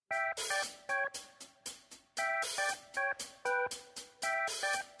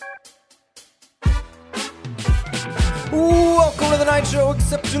Welcome to the night show,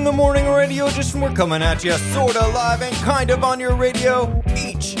 except in the morning radio edition. We're coming at you sorta live and kind of on your radio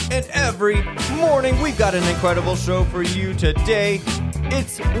each and every morning. We've got an incredible show for you today.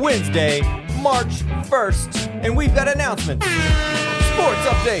 It's Wednesday, March 1st, and we've got announcements, sports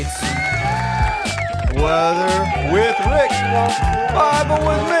updates, weather with Rick, Bible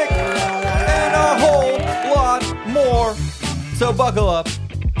with Mick, and a whole lot more. So buckle up,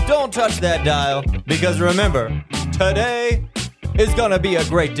 don't touch that dial, because remember, today is gonna be a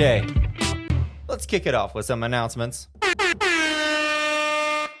great day. Let's kick it off with some announcements.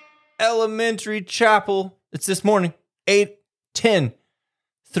 Elementary Chapel, it's this morning, 8:10.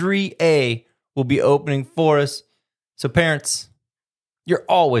 3A will be opening for us. So parents, you're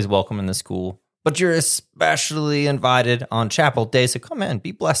always welcome in the school, but you're especially invited on Chapel Day. So come in,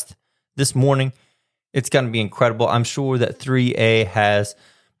 be blessed this morning. It's going to be incredible. I'm sure that 3A has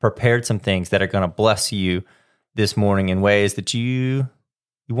prepared some things that are going to bless you this morning in ways that you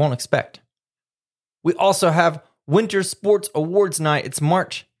won't expect. We also have Winter Sports Awards Night. It's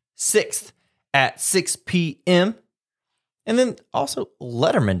March 6th at 6 p.m. And then also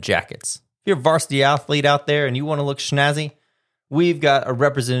Letterman jackets. If you're a varsity athlete out there and you want to look snazzy, we've got a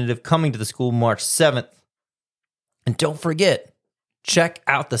representative coming to the school March 7th. And don't forget, check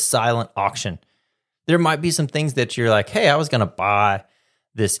out the silent auction. There might be some things that you're like, hey, I was going to buy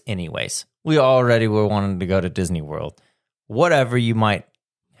this anyways. We already were wanting to go to Disney World. Whatever you might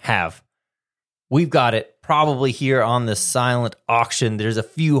have, we've got it probably here on the silent auction. There's a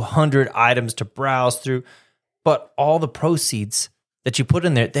few hundred items to browse through. But all the proceeds that you put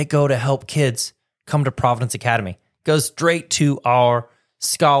in there, they go to help kids come to Providence Academy. Goes straight to our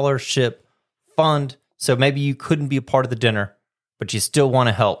scholarship fund. So maybe you couldn't be a part of the dinner, but you still want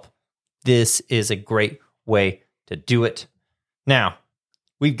to help. This is a great way to do it. Now,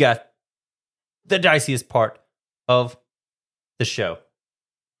 we've got the diciest part of the show.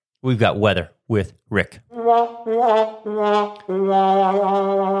 We've got weather with Rick.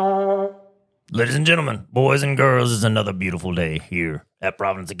 Ladies and gentlemen, boys and girls, it's another beautiful day here at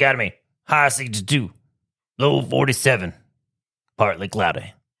Providence Academy. High 62, low 47, partly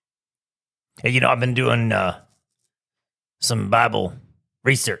cloudy. Hey, I've been doing some Bible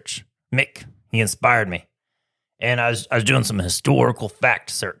research. Mick, he inspired me. And I was doing some historical fact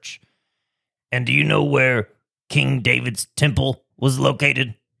search. And do you know where King David's temple was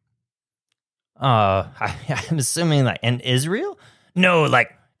located? I'm assuming like in Israel? No,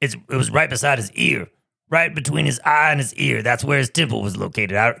 like it was right beside his ear, right between his eye and his ear. That's where his temple was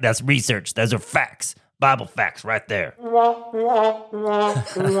located. That's research. Those are facts, Bible facts, right there.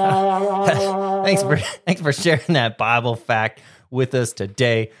 Thanks for sharing that Bible fact with us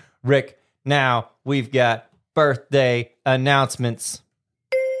today, Rick. Now we've got birthday announcements.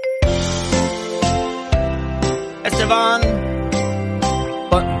 Esteban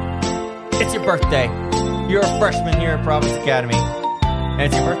Button, it's your birthday. You're a freshman here at Providence Academy, and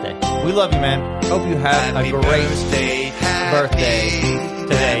it's your birthday. We love you, man. Hope you have a great birthday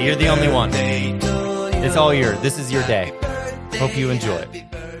today. You're the only one. It's all yours. This is your day. Hope you enjoy it.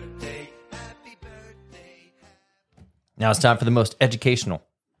 Now it's time for the most educational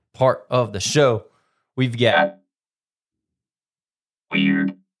part of the show. We've got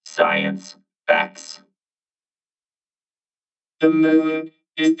Weird Science Facts. The moon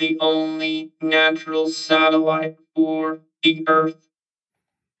is the only natural satellite for the Earth.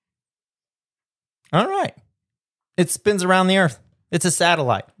 All right. It spins around the Earth. It's a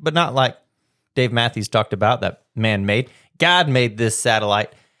satellite, but not like Dave Matthews talked about, that man-made. God made this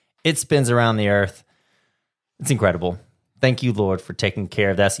satellite. It spins around the Earth. It's incredible. Thank you, Lord, for taking care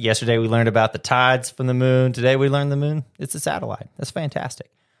of that. Yesterday, we learned about the tides from the moon. Today, we learned the moon. It's a satellite. That's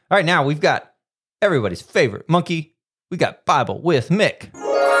fantastic. All right, now we've got everybody's favorite monkey. We got Bible with Mick. Hey,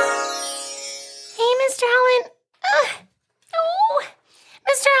 Mr. Allen. Oh,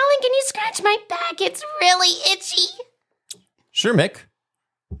 Mr. Allen, can you scratch my back? It's really itchy. Sure, Mick.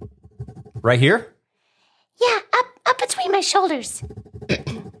 Right here? Yeah, up between my shoulders.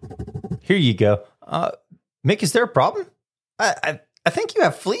 Here you go. Mick, is there a problem? I think you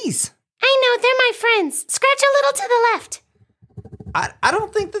have fleas. I know, they're my friends. Scratch a little to the left. I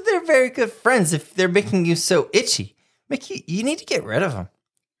don't think that they're very good friends if they're making you so itchy. Mick, you need to get rid of them.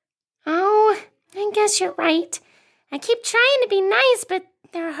 Oh, I guess you're right. I keep trying to be nice, but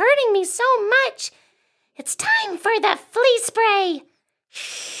they're hurting me so much. It's time for the flea spray.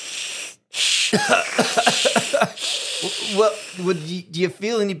 Well, do you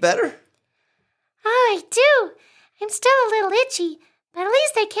feel any better? Oh, I do. I'm still a little itchy, but at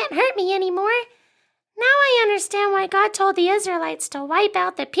least they can't hurt me anymore. Now I understand why God told the Israelites to wipe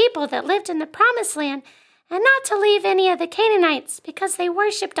out the people that lived in the Promised Land and not to leave any of the Canaanites because they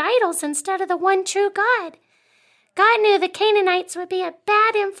worshipped idols instead of the one true God. God knew the Canaanites would be a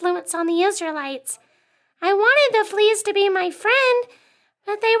bad influence on the Israelites. I wanted the fleas to be my friend,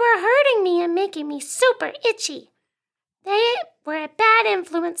 but they were hurting me and making me super itchy. They were a bad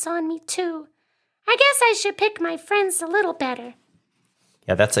influence on me, too. I guess I should pick my friends a little better.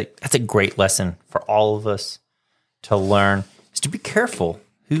 Yeah, that's a great lesson for all of us to learn, is to be careful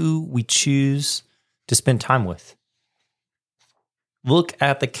who we choose to spend time with. Look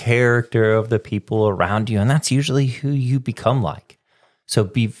at the character of the people around you, and that's usually who you become like. So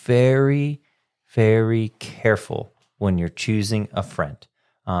be very, very careful when you're choosing a friend,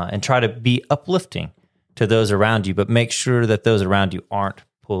 and try to be uplifting to those around you, but make sure that those around you aren't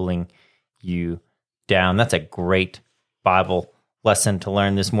pulling you down. That's a great Bible lesson to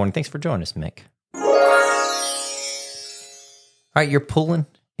learn this morning. Thanks for joining us, Mick. All right, you're pulling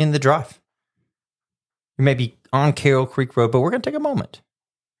in the drive. You may be on Carroll Creek Road, but we're going to take a moment.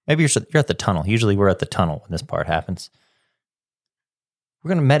 Maybe you're at the tunnel. Usually we're at the tunnel when this part happens. We're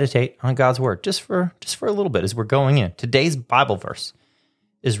going to meditate on God's word just for a little bit as we're going in. Today's Bible verse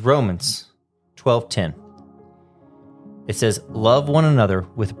is Romans 12:10. It says, "Love one another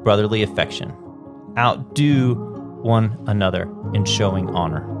with brotherly affection. Outdo one another in showing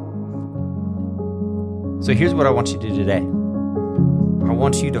honor." So here's what I want you to do today. I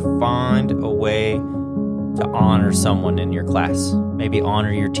want you to find a way to honor someone in your class. Maybe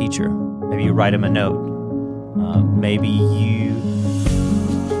honor your teacher. Maybe you write them a note. Maybe you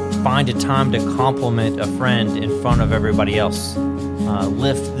find a time to compliment a friend in front of everybody else.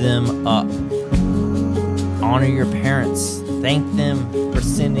 Lift them up. Honor your parents. Thank them for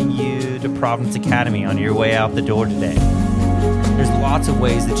sending you to Providence Academy on your way out the door today. There's lots of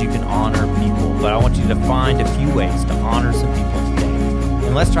ways that you can honor people, but I want you to find a few ways to honor some people today.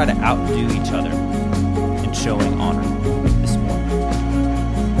 And let's try to outdo each other in showing honor this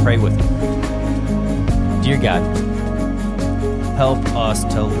morning. Pray with me. Dear God, help us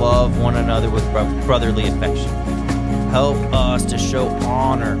to love one another with brotherly affection. Help us to show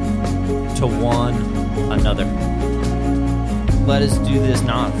honor to one another. Let us do this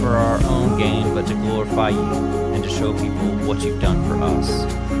not for our own gain, but to glorify you and to show people what you've done for us.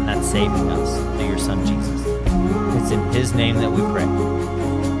 And that's saving us through your Son, Jesus. It's in his name that we pray.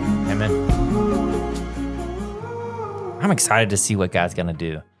 Amen. I'm excited to see what God's going to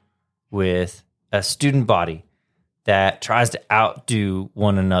do with a student body that tries to outdo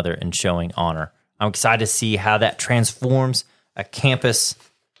one another in showing honor. I'm excited to see how that transforms a campus,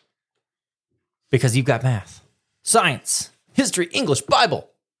 because you've got math, science, history, English,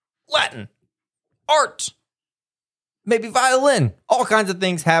 Bible, Latin, art, maybe violin, all kinds of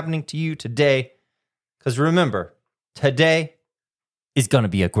things happening to you today. Because remember, today is going to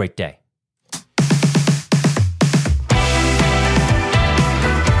be a great day.